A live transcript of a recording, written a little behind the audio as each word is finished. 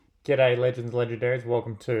G'day, legends, legendaries.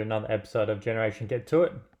 Welcome to another episode of Generation Get To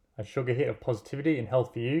It, a sugar hit of positivity and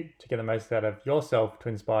health for you to get the most out of yourself to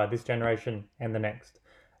inspire this generation and the next.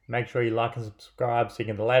 Make sure you like and subscribe so you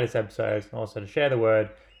get the latest episodes, and also to share the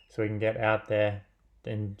word so we can get out there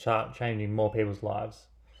and start changing more people's lives.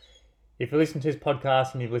 If you listen to this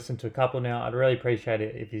podcast and you've listened to a couple now, I'd really appreciate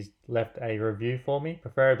it if you left a review for me,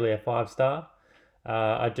 preferably a 5 star.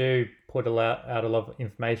 I do put out a lot of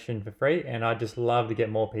information for free, and I just love to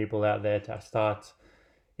get more people out there to start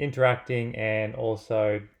interacting and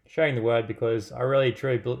also sharing the word, because I really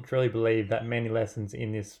truly believe that many lessons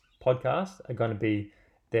in this podcast are going to be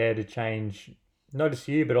there to change not just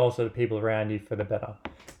you but also the people around you for the better.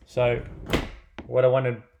 So what I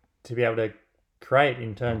wanted to be able to create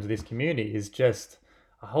in terms of this community is just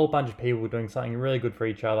a whole bunch of people doing something really good for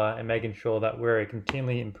each other and making sure that we're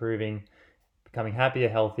continually improving, becoming happier,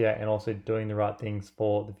 healthier, and also doing the right things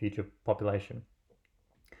for the future population.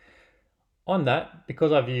 On that,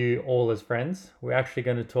 because I view all as friends, we're actually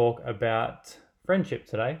going to talk about friendship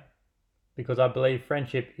today, because I believe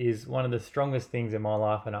friendship is one of the strongest things in my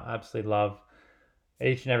life, and I absolutely love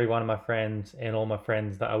each and every one of my friends and all my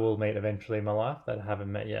friends that I will meet eventually in my life that I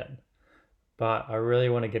haven't met yet. But I really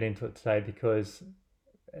want to get into it today because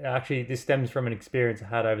actually this stems from an experience I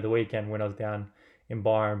had over the weekend when I was down in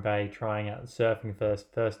Byron Bay trying out surfing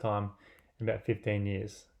first time in about 15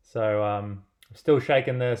 years. So I'm still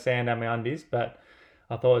shaking the sand out my undies, but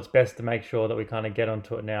I thought it's best to make sure that we kind of get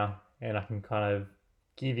onto it now, and I can kind of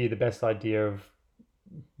give you the best idea of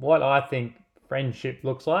what I think friendship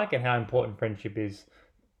looks like and how important friendship is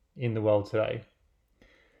in the world today.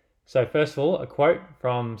 So first of all, a quote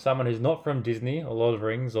from someone who's not from Disney or Lord of the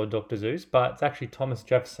Rings or Dr. Seuss, but it's actually Thomas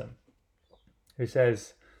Jefferson, who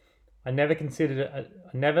says, I never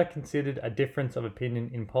considered a difference of opinion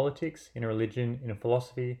in politics, in religion, in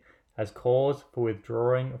philosophy as cause for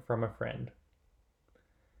withdrawing from a friend.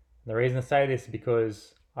 And the reason I say this is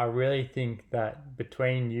because I really think that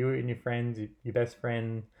between you and your friends, your best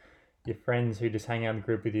friend, your friends who just hang out in the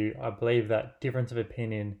group with you, I believe that difference of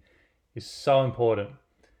opinion is so important.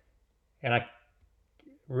 And I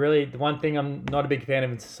really, the one thing I'm not a big fan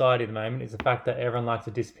of in society at the moment is the fact that everyone likes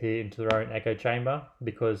to disappear into their own echo chamber,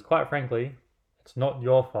 because quite frankly, it's not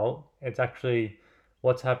your fault. It's actually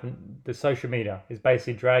what's happened. The social media is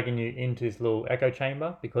basically dragging you into this little echo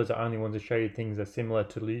chamber because it only wants to show you things that are similar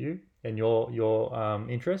to you and your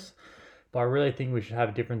interests. But I really think we should have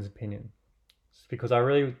a different opinion, because I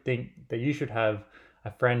really think that you should have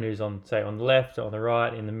a friend who's on, say, on the left, on the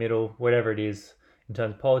right, in the middle, whatever it is. In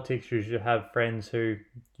terms of politics, you should have friends who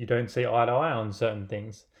you don't see eye to eye on certain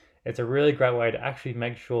things. It's a really great way to actually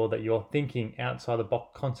make sure that you're thinking outside the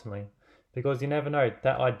box constantly, because you never know,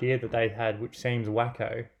 that idea that they had, which seems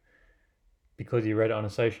wacko because you read it on a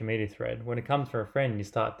social media thread, when it comes from a friend, you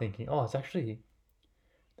start thinking, oh, that's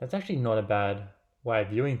actually not a bad way of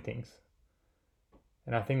viewing things.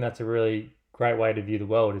 And I think that's a really great way to view the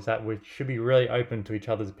world, is that we should be really open to each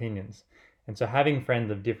other's opinions. And so having friends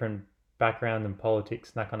of different background and politics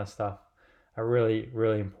and that kind of stuff are really,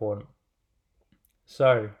 really important.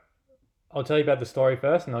 So I'll tell you about the story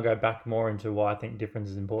first, and I'll go back more into why I think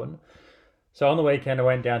difference is important. So on the weekend, I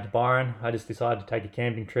went down to Byron. I just decided to take a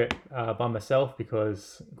camping trip by myself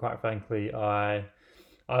because, quite frankly, I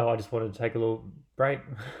just wanted to take a little break.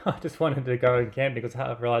 I just wanted to go and camp because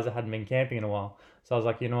I realized I hadn't been camping in a while. So I was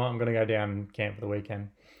like, you know what, I'm going to go down and camp for the weekend.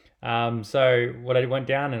 So what I went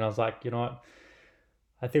down and I was like, you know what,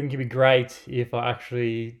 I think it'd be great if I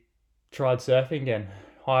actually tried surfing again.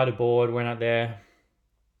 Hired a board, went out there,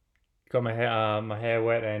 got my hair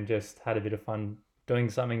wet, and just had a bit of fun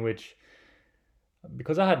doing something which,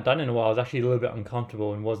 because I hadn't done it in a while, I was actually a little bit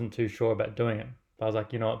uncomfortable and wasn't too sure about doing it. But I was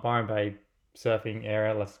like, you know what, Byron Bay surfing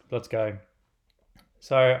area, let's go.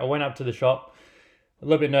 So I went up to the shop, a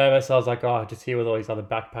little bit nervous. I was like, oh, just here with all these other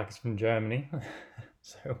backpackers from Germany.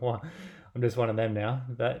 So I'm just one of them now.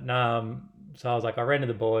 But so I was like, I rented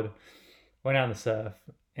the board, went out on the surf,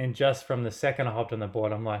 and just from the second I hopped on the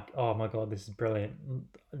board, I'm like, oh my god, this is brilliant.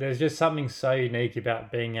 There's just something so unique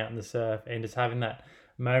about being out in the surf and just having that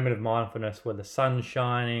moment of mindfulness where the sun's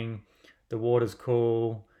shining, the water's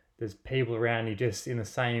cool, there's people around you just in the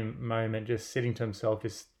same moment, just sitting to himself,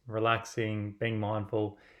 just relaxing, being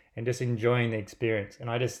mindful, and just enjoying the experience. And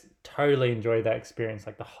I just totally enjoyed that experience,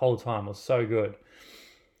 like the whole time. It was so good.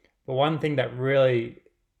 But one thing that really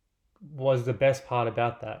was the best part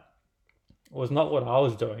about that was not what I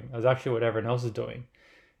was doing. It was actually what everyone else was doing.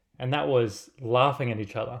 And that was laughing at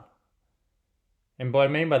each other. And what I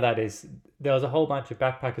mean by that is there was a whole bunch of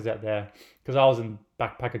backpackers out there, because I was in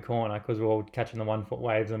backpacker corner because we were all catching the 1 foot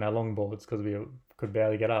waves on our longboards because we could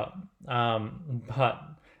barely get up. But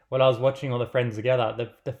when I was watching all the friends together,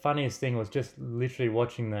 the funniest thing was just literally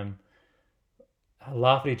watching them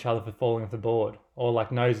laugh at each other for falling off the board, or like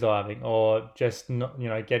nosediving, or just not,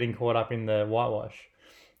 getting caught up in the whitewash.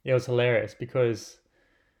 It was hilarious because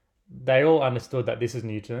they all understood that this is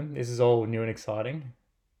new to them. This is all new and exciting.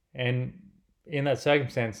 And in that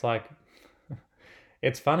circumstance, like,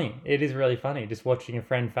 it's funny. It is really funny just watching a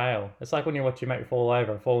friend fail. It's like when you watch your mate fall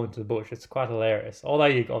over, fall into the bush. It's quite hilarious. Although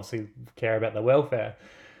you obviously care about the welfare,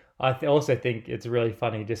 I also think it's really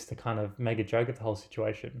funny just to kind of make a joke of the whole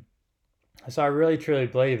situation. So I really truly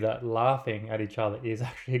believe that laughing at each other is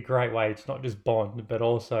actually a great way to not just bond, but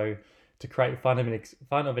also to create fun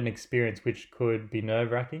of an experience which could be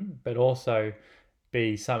nerve wracking, but also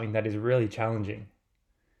be something that is really challenging.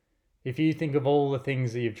 If you think of all the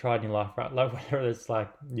things that you've tried in your life, right? Like whether it's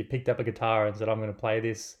like you picked up a guitar and said, "I'm going to play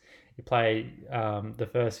this," you play the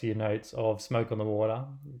first few notes of "Smoke on the Water"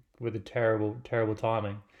 with a terrible, terrible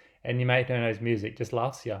timing, and your mate who knows music just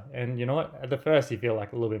laughs at you. And you know what? At the first, you feel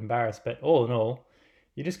like a little bit embarrassed, but all in all,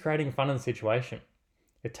 you're just creating fun in the situation.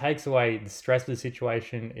 It takes away the stress of the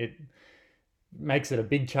situation. It makes it a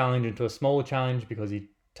big challenge into a smaller challenge because you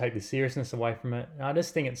take the seriousness away from it. And I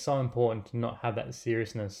just think it's so important to not have that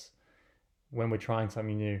seriousness when we're trying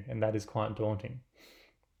something new, and that is quite daunting.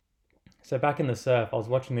 So back in the surf, I was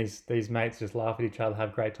watching these mates just laugh at each other, have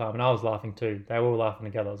a great time, and I was laughing too. They were all laughing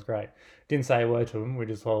together. It was great. Didn't say a word to them. We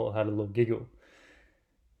just all had a little giggle.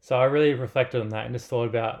 So I really reflected on that and just thought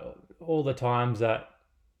about all the times that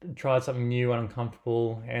I tried something new and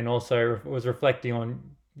uncomfortable, and also was reflecting on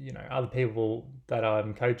other people that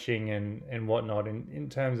I'm coaching and whatnot in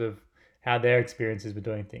terms of how their experiences were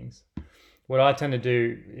doing things. What I tend to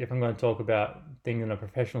do, if I'm going to talk about things in a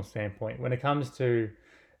professional standpoint, when it comes to,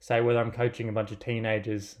 say, whether I'm coaching a bunch of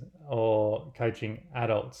teenagers or coaching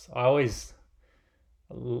adults, I always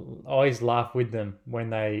laugh with them when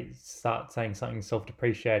they start saying something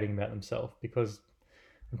self-depreciating about themselves, because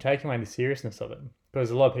I'm taking away the seriousness of it.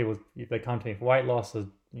 Because a lot of people, if they come to me for weight loss, or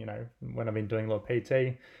when I've been doing a lot of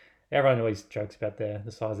PT, everyone always jokes about the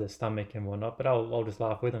size of their stomach and whatnot, but I'll just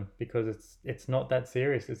laugh with them because it's not that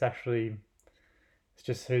serious. It's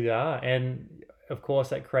just who they are. And of course,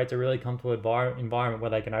 that creates a really comfortable environment where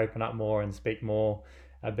they can open up more and speak more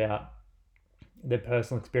about their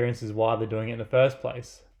personal experiences, why they're doing it in the first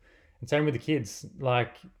place. And same with the kids.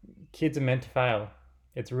 Like, kids are meant to fail.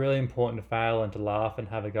 It's really important to fail and to laugh and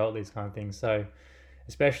have a go at these kind of things. So,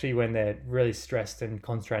 especially when they're really stressed and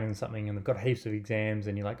concentrating on something and they've got heaps of exams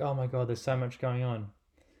and you're like, oh my God, there's so much going on.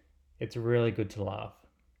 It's really good to laugh.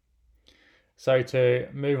 So to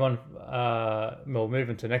move on, we'll move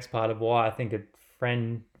into the next part of why I think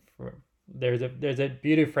there's a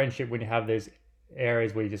beauty of friendship when you have those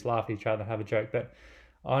areas where you just laugh at each other and have a joke. But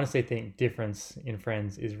I honestly think difference in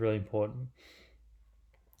friends is really important.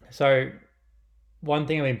 So one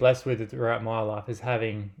thing I've been blessed with throughout my life is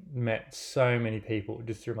having met so many people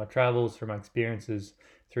just through my travels, through my experiences,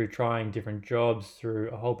 through trying different jobs,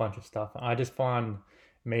 through a whole bunch of stuff. I just find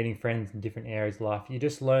meeting friends in different areas of life, you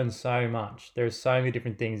just learn so much. There's so many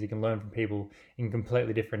different things you can learn from people in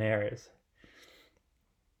completely different areas.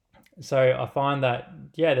 So I find that,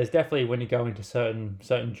 yeah, there's definitely, when you go into certain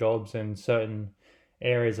jobs and certain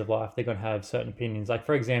areas of life, they're going to have certain opinions. Like,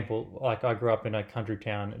 for example, like I grew up in a country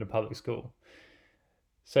town in a public school.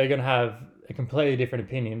 So you're going to have a completely different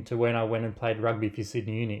opinion to when I went and played rugby for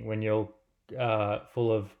Sydney Uni, when you're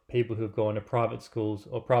full of people who've gone to private schools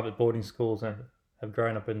or private boarding schools and have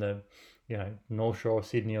grown up in the, North Shore of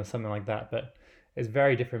Sydney or something like that. But it's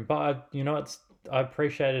very different. But I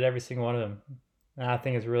appreciated every single one of them. And I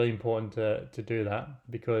think it's really important to do that,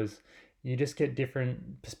 because you just get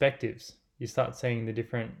different perspectives. You start seeing the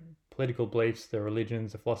different political beliefs, the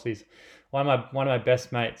religions, the philosophies. One of my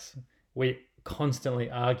best mates, we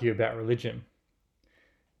constantly argue about religion,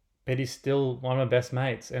 but he's still one of my best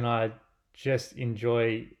mates, and I just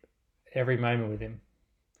enjoy every moment with him,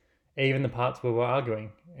 even the parts where we're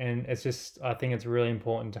arguing. And I think it's really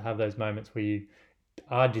important to have those moments where you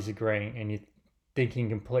are disagreeing and you're thinking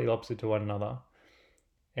completely opposite to one another.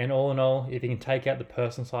 And all in all, if you can take out the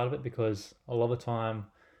personal side of it, because a lot of the time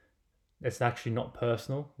it's actually not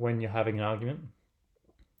personal when you're having an argument,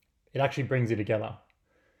 it actually brings you together,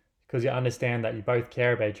 because you understand that you both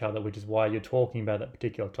care about each other, which is why you're talking about that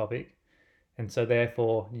particular topic. And so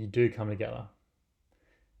therefore you do come together.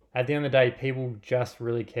 At the end of the day, people just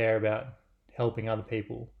really care about helping other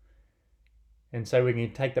people. And so when you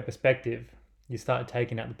take that perspective, you start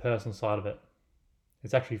taking out the personal side of it.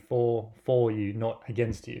 It's actually for you, not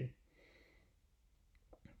against you.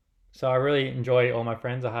 So I really enjoy all my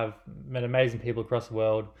friends. I have met amazing people across the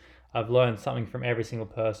world. I've learned something from every single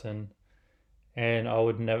person. and I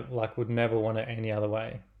would never want it any other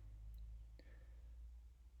way.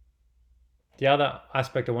 The other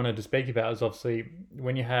aspect I wanted to speak about is obviously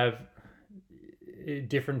when you have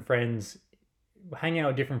different friends, hang out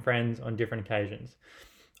with different friends on different occasions.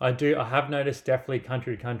 I have noticed definitely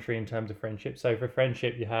country to country in terms of friendship. So for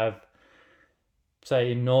friendship, you have,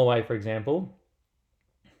 say in Norway, for example,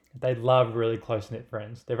 they love really close knit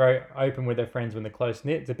friends. They're very open with their friends when they're close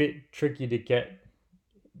knit. It's a bit tricky to get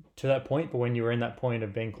to that point, but when you're in that point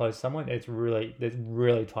of being close to someone, there's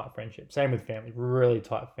really tight friendship. Same with family, really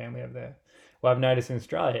tight family over there. Well, I've noticed in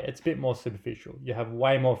Australia, it's a bit more superficial. You have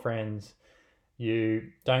way more friends. You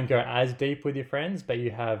don't go as deep with your friends, but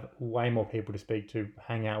you have way more people to speak to,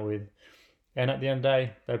 hang out with. And at the end of the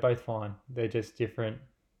day, they're both fine. They're just different,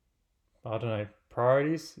 I don't know,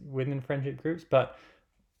 priorities within friendship groups, but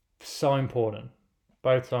so important.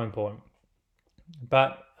 Both so important.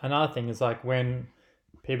 But another thing is like when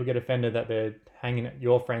people get offended that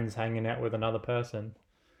your friends hanging out with another person,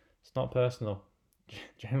 it's not personal.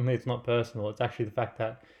 Generally, it's not personal. It's actually the fact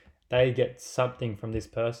that they get something from this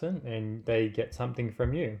person and they get something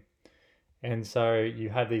from you. And so you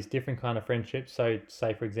have these different kind of friendships. So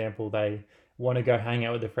say, for example, they want to go hang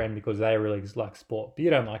out with a friend because they really like sport, but you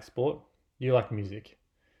don't like sport. You like music.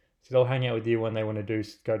 So they'll hang out with you when they want to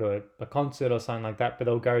go to a concert or something like that, but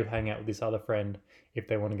they'll go hang out with this other friend if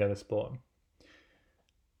they want to go to sport.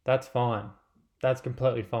 That's fine. That's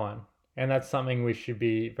completely fine. And that's something we should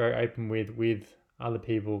be very open with other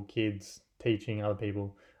people, kids, teaching other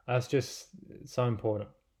people. That's just so important.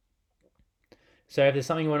 So if there's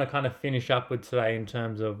something you want to kind of finish up with today in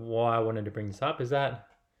terms of why I wanted to bring this up, is that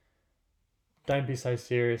don't be so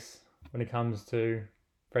serious when it comes to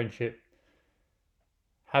friendship.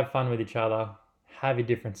 Have fun with each other. Have your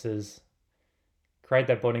differences. Create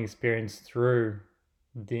that bonding experience through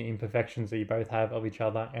the imperfections that you both have of each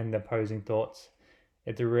other and the opposing thoughts.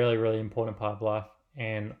 It's a really, really important part of life.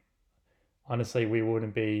 And honestly, we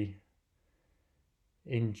wouldn't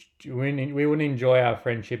enjoy our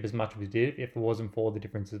friendship as much as we did if it wasn't for the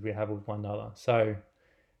differences we have with one another. So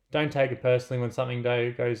don't take it personally when something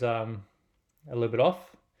goes a little bit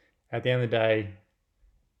off. At the end of the day,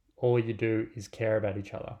 all you do is care about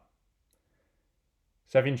each other.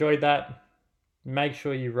 So if you enjoyed that, make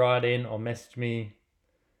sure you write in or message me.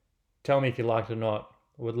 Tell me if you liked it or not.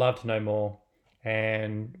 I would love to know more.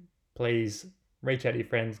 And please reach out to your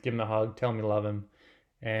friends, give them a hug, tell them you love them.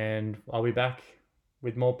 And I'll be back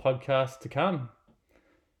with more podcasts to come.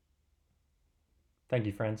 Thank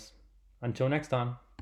you, friends. Until next time.